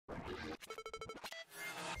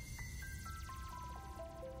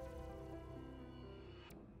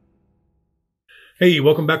Hey,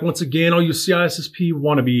 welcome back once again, all you CISSP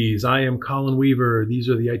wannabes. I am Colin Weaver. These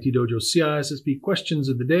are the IT Dojo CISSP questions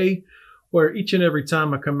of the day, where each and every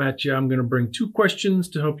time I come at you, I'm going to bring 2 questions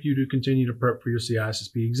to help you to continue to prep for your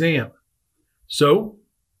CISSP exam. So,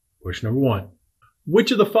 question number 1.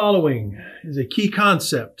 Which of the following is a key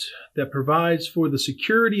concept that provides for the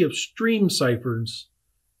security of stream ciphers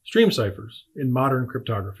in modern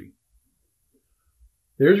cryptography?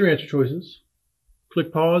 There's your answer choices.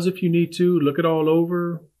 Click pause if you need to, look it all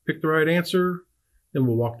over, pick the right answer, then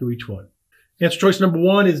we'll walk through each one. Answer choice number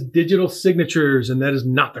 1 is digital signatures, and that is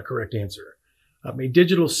not the correct answer. A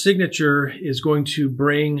digital signature is going to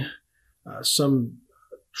bring some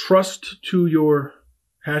trust to your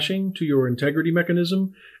hashing, to your integrity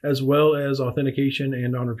mechanism, as well as authentication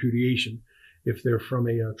and non-repudiation if they're from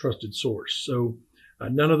a trusted source. So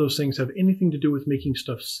none of those things have anything to do with making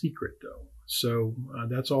stuff secret, though. So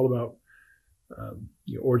that's all about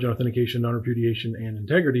origin authentication, non-repudiation, and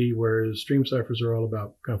integrity, whereas stream ciphers are all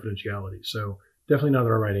about confidentiality. So definitely not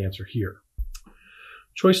our right answer here.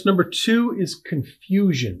 Choice number 2 is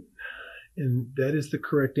confusion, and that is the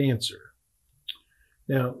correct answer.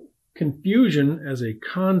 Now, confusion as a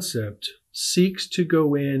concept seeks to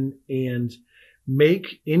go in and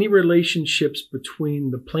make any relationships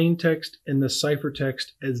between the plain text and the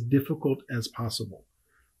ciphertext as difficult as possible.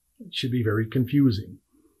 It should be very confusing.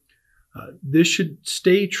 This should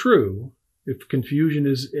stay true if confusion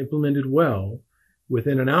is implemented well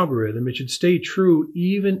within an algorithm. It should stay true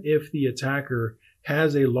even if the attacker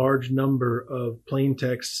has a large number of plain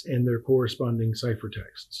texts and their corresponding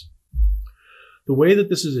ciphertexts. The way that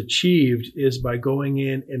this is achieved is by going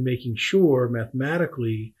in and making sure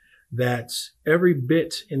mathematically that every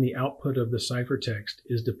bit in the output of the ciphertext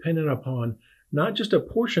is dependent upon not just a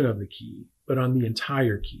portion of the key, but on the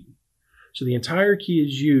entire key. So the entire key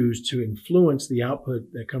is used to influence the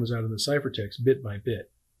output that comes out of the ciphertext bit by bit.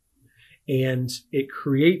 And it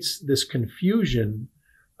creates this confusion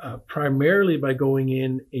primarily by going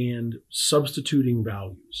in and substituting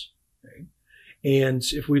values. Okay? And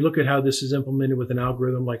if we look at how this is implemented with an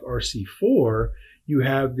algorithm like RC4, you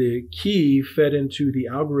have the key fed into the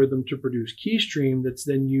algorithm to produce key stream that's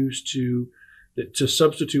then used to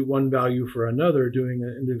substitute one value for another, doing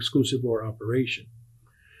an exclusive OR operation.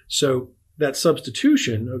 So that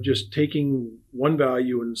substitution of just taking one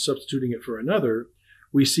value and substituting it for another,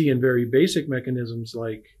 we see in very basic mechanisms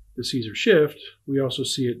like the Caesar shift. We also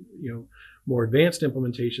see it, more advanced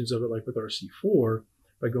implementations of it, like with RC4,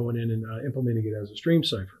 by going in and implementing it as a stream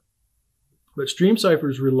cipher. But stream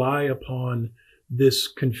ciphers rely upon this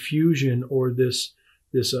confusion or this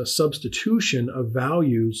substitution of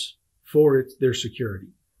values for their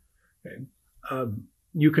security. Okay?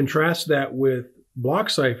 You contrast that with block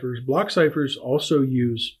ciphers. Block ciphers also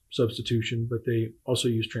use substitution, but they also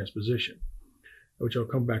use transposition, which I'll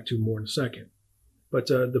come back to more in a second. But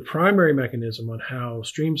the primary mechanism on how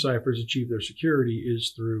stream ciphers achieve their security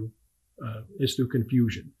is through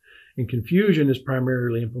confusion. And confusion is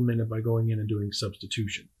primarily implemented by going in and doing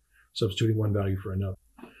substitution, substituting one value for another.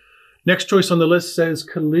 Next choice on the list says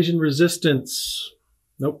collision resistance.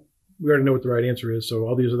 Nope. We already know what the right answer is, so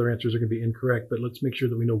all these other answers are going to be incorrect, but let's make sure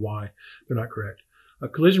that we know why they're not correct.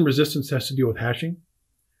 Collision resistance has to deal with hashing.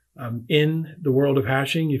 In the world of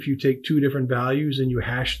hashing, if you take 2 different values and you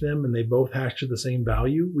hash them and they both hash to the same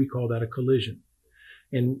value, we call that a collision.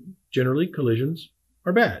 And generally, collisions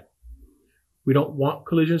are bad. We don't want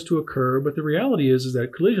collisions to occur, but the reality is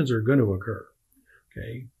that collisions are going to occur.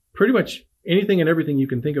 Okay? Pretty much anything and everything you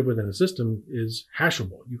can think of within a system is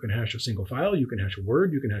hashable. You can hash a single file, you can hash a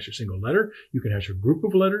word, you can hash a single letter, you can hash a group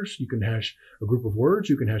of letters, you can hash a group of words,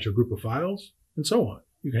 you can hash a group of files, and so on.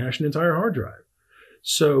 You can hash an entire hard drive.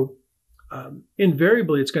 So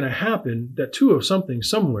invariably, it's going to happen that 2 of something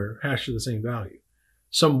somewhere hash to the same value.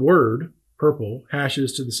 Some word, purple,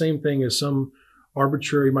 hashes to the same thing as some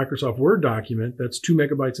arbitrary Microsoft Word document that's 2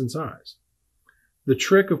 megabytes in size. The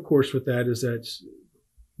trick, of course, with that is that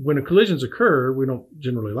when collisions occur, we don't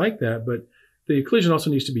generally like that, but the collision also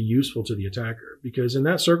needs to be useful to the attacker, because in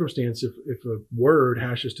that circumstance, if a word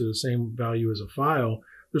hashes to the same value as a file,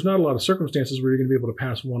 there's not a lot of circumstances where you're going to be able to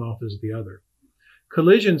pass one off as the other.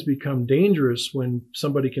 Collisions become dangerous when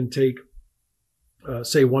somebody can take,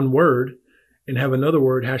 say, one word and have another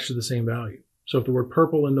word hash to the same value. So if the word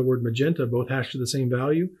purple and the word magenta both hash to the same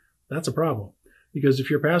value, that's a problem. Because if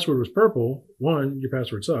your password was purple, 1, your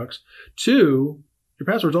password sucks. 2, your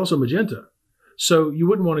password's also magenta. So you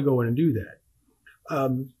wouldn't want to go in and do that.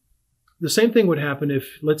 The same thing would happen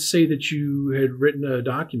if, let's say that you had written a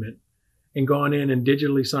document and gone in and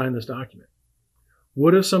digitally signed this document.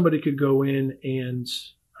 What if somebody could go in and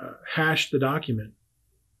hash the document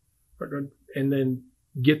and then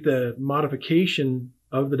get the modification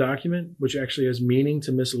of the document, which actually has meaning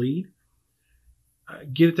to mislead,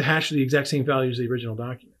 get it to hash to the exact same values as the original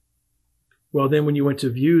document. Well, then when you went to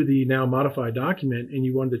view the now modified document and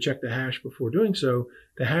you wanted to check the hash before doing so,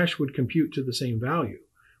 the hash would compute to the same value,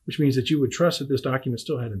 which means that you would trust that this document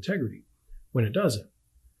still had integrity when it doesn't.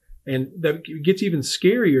 And that gets even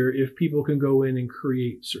scarier if people can go in and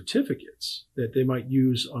create certificates that they might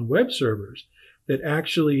use on web servers that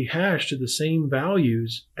actually hash to the same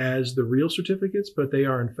values as the real certificates, but they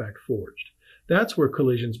are in fact forged. That's where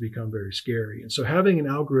collisions become very scary. And so having an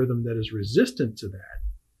algorithm that is resistant to that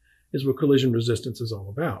is what collision resistance is all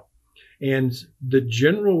about. And the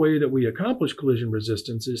general way that we accomplish collision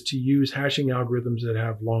resistance is to use hashing algorithms that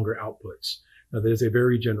have longer outputs. Now, there's a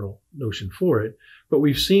very general notion for it, but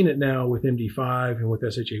we've seen it now with MD5 and with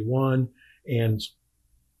SHA-1, and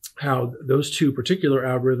how those two particular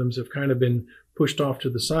algorithms have kind of been pushed off to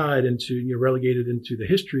the side into, relegated into the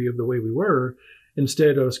history of the way we were,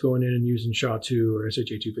 instead of us going in and using SHA-2 or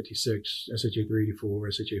SHA-256,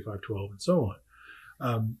 SHA-384, SHA-512, and so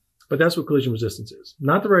on. But that's what collision resistance is.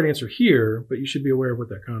 Not the right answer here, but you should be aware of what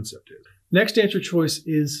that concept is. Next answer choice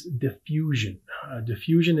is diffusion.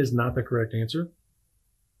 Diffusion is not the correct answer.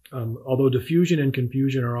 Although diffusion and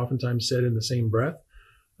confusion are oftentimes said in the same breath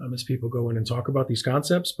as people go in and talk about these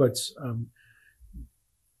concepts, but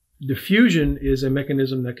diffusion is a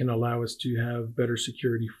mechanism that can allow us to have better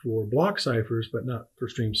security for block ciphers, but not for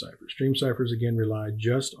stream ciphers. Stream ciphers, again, rely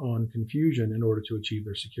just on confusion in order to achieve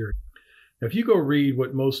their security. Now, if you go read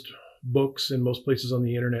what most books and most places on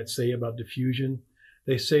the internet say about diffusion,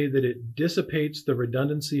 they say that it dissipates the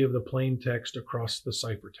redundancy of the plain text across the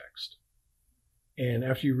ciphertext. And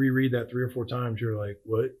after you reread that 3 or 4 times, you're like,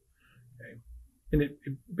 what? Okay. And it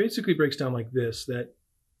basically breaks down like this, that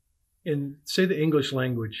in, say, the English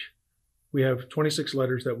language, we have 26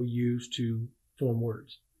 letters that we use to form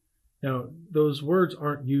words. Now, those words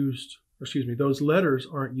aren't used, or excuse me, those letters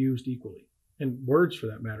aren't used equally. And words, for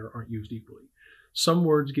that matter, aren't used equally. Some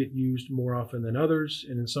words get used more often than others,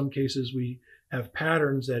 and in some cases we have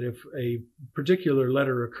patterns that if a particular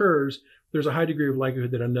letter occurs, there's a high degree of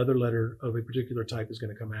likelihood that another letter of a particular type is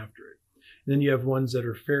going to come after it. And then you have ones that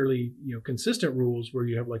are fairly, consistent rules, where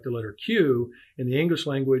you have like the letter Q. In the English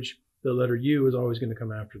language, the letter U is always going to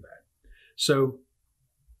come after that. So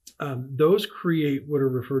those create what are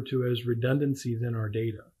referred to as redundancies in our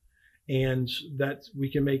data, and that we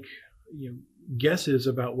can make guesses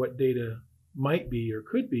about what data might be or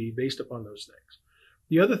could be based upon those things.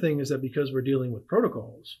 The other thing is that because we're dealing with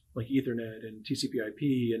protocols like Ethernet and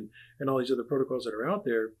TCP/IP and all these other protocols that are out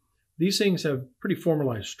there, these things have pretty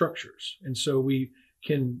formalized structures, and so we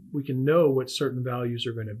can know what certain values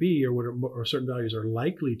are going to be, or certain values are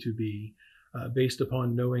likely to be, based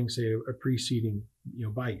upon knowing, say, a preceding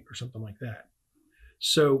byte or something like that.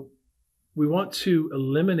 So we want to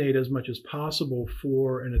eliminate as much as possible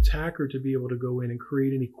for an attacker to be able to go in and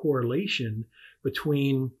create any correlation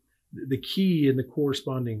between the key and the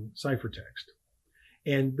corresponding ciphertext.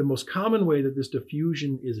 And the most common way that this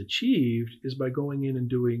diffusion is achieved is by going in and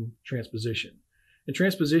doing transposition. And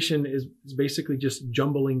transposition is basically just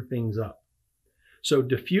jumbling things up. So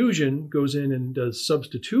diffusion goes in and does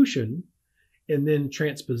substitution, and then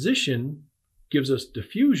transposition gives us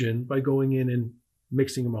diffusion by going in and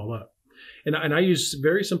mixing them all up. And I use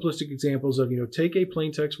very simplistic examples of, take a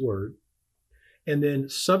plain text word and then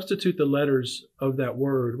substitute the letters of that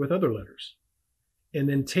word with other letters. And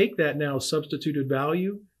then take that now substituted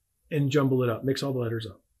value and jumble it up, mix all the letters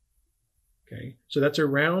up. Okay, so that's a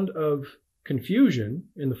round of confusion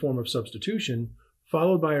in the form of substitution,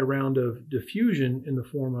 followed by a round of diffusion in the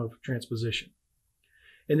form of transposition.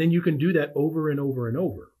 And then you can do that over and over and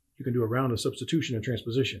over. You can do a round of substitution and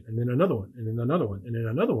transposition, and then another one, and then another one, and then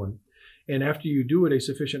another one. And after you do it a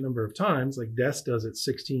sufficient number of times, like DES does it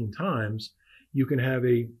 16 times, you can have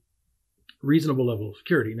a reasonable level of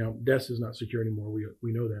security. Now, DES is not secure anymore.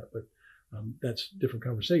 We know that, but that's a different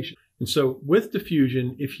conversation. And so with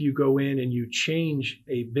diffusion, if you go in and you change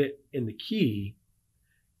a bit in the key,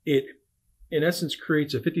 it in essence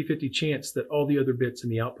creates a 50-50 chance that all the other bits in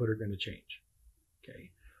the output are going to change.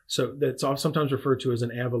 Okay, so that's sometimes referred to as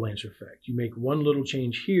an avalanche effect. You make one little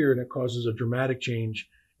change here and it causes a dramatic change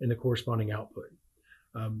in the corresponding output.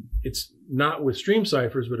 It's not with stream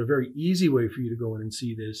ciphers, but a very easy way for you to go in and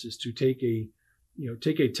see this is to take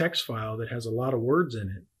a text file that has a lot of words in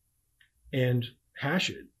it and hash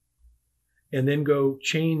it, and then go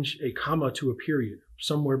change a comma to a period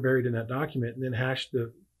somewhere buried in that document, and then hash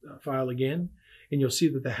the file again, and you'll see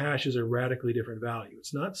that the hash is a radically different value.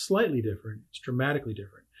 It's not slightly different, it's dramatically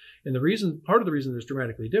different. And part of the reason it's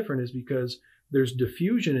dramatically different is because there's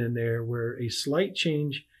diffusion in there where a slight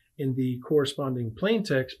change in the corresponding plain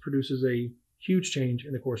text produces a huge change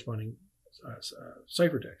in the corresponding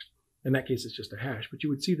ciphertext. In that case, it's just a hash, but you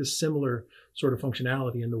would see the similar sort of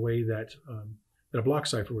functionality in the way that, that a block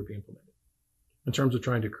cipher would be implemented in terms of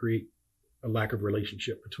trying to create a lack of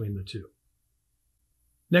relationship between the two.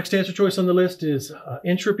 Next answer choice on the list is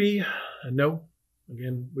entropy. No,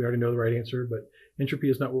 again, we already know the right answer, but entropy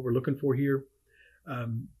is not what we're looking for here.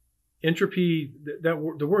 Entropy,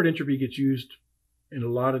 the word entropy gets used in a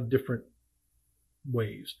lot of different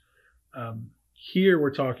ways. Here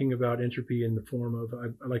we're talking about entropy in the form of,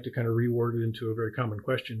 I like to kind of reword it into a very common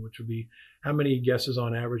question, which would be, how many guesses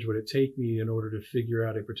on average would it take me in order to figure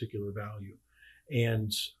out a particular value?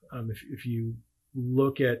 And if you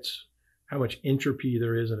look at how much entropy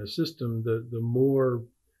there is in a system, the more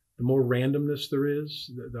randomness there is,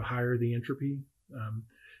 the higher the entropy,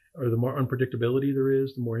 or the more unpredictability there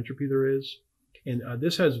is, the more entropy there is. And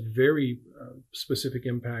this has very specific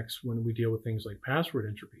impacts when we deal with things like password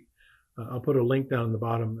entropy. I'll put a link down in the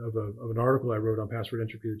bottom of an article I wrote on password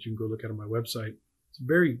entropy that you can go look at on my website. It's a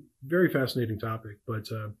very, very fascinating topic, but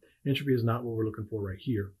entropy is not what we're looking for right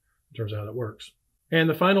here in terms of how that works. And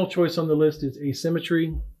the final choice on the list is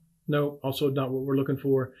asymmetry. No, also not what we're looking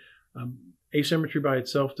for. Asymmetry by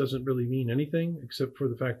itself doesn't really mean anything except for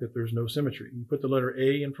the fact that there's no symmetry. You put the letter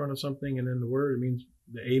A in front of something and then the word, it means,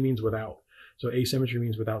 the A means without. So asymmetry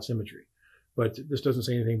means without symmetry. But this doesn't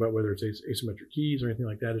say anything about whether it's asymmetric keys or anything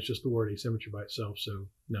like that. It's just the word asymmetry by itself. So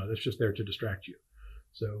no, that's just there to distract you.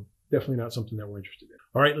 So definitely not something that we're interested in.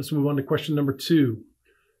 All right, let's move on to question number 2.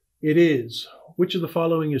 It is, which of the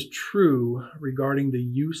following is true regarding the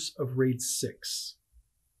use of RAID 6?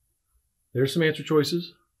 There's some answer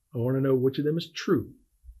choices. I want to know which of them is true.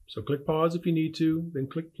 So click pause if you need to, then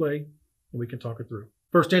click play, and we can talk it through.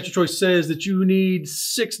 First answer choice says that you need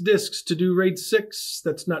 6 disks to do RAID 6.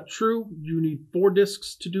 That's not true. You need 4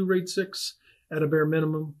 disks to do RAID 6 at a bare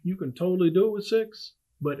minimum. You can totally do it with 6,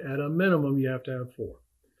 but at a minimum, you have to have 4.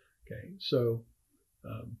 Okay, so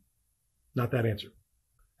not that answer.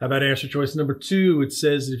 How about answer choice number 2? It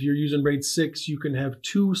says if you're using RAID 6, you can have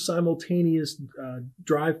 2 simultaneous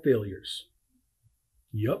drive failures.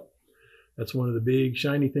 Yep. That's one of the big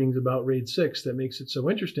shiny things about RAID 6 that makes it so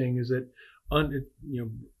interesting is that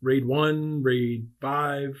RAID 1, RAID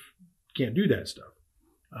 5 can't do that stuff,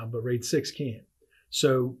 but RAID 6 can.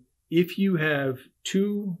 So if you have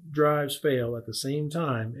 2 drives fail at the same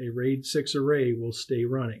time, a RAID 6 array will stay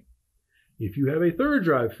running. If you have a 3rd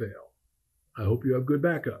drive fail, I hope you have good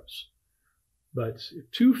backups. But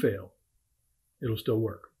if 2 fail, it'll still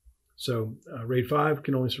work. So RAID 5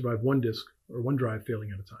 can only survive 1 disk or 1 drive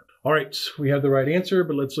failing at a time. All right, we have the right answer,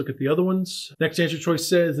 but let's look at the other ones. Next answer choice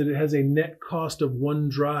says that it has a net cost of 1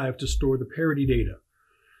 drive to store the parity data.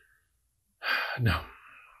 No,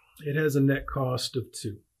 it has a net cost of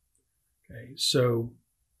 2. Okay, so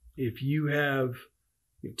if you have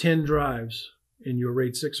 10 drives in your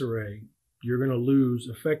RAID 6 array, you're going to lose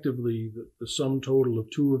effectively the sum total of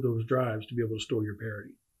 2 of those drives to be able to store your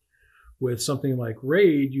parity. With something like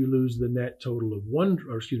RAID, you lose the net total of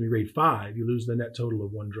RAID 5, you lose the net total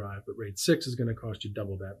of 1 drive, but RAID 6 is going to cost you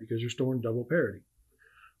double that because you're storing double parity.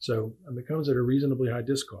 So it comes at a reasonably high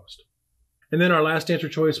disk cost. And then our last answer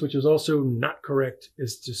choice, which is also not correct,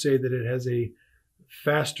 is to say that it has a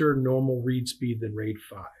faster normal read speed than RAID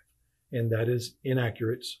 5. And that is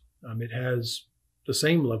inaccurate. It has the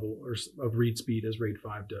same level of read speed as RAID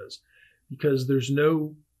 5 does because there's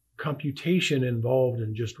no computation involved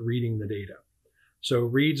in just reading the data. So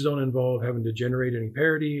reads don't involve having to generate any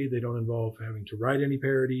parity. They don't involve having to write any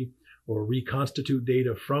parity or reconstitute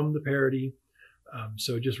data from the parity.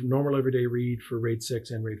 So just normal everyday read for RAID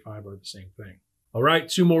 6 and RAID 5 are the same thing. All right,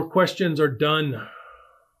 2 more questions are done.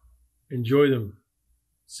 Enjoy them.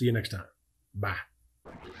 See you next time. Bye.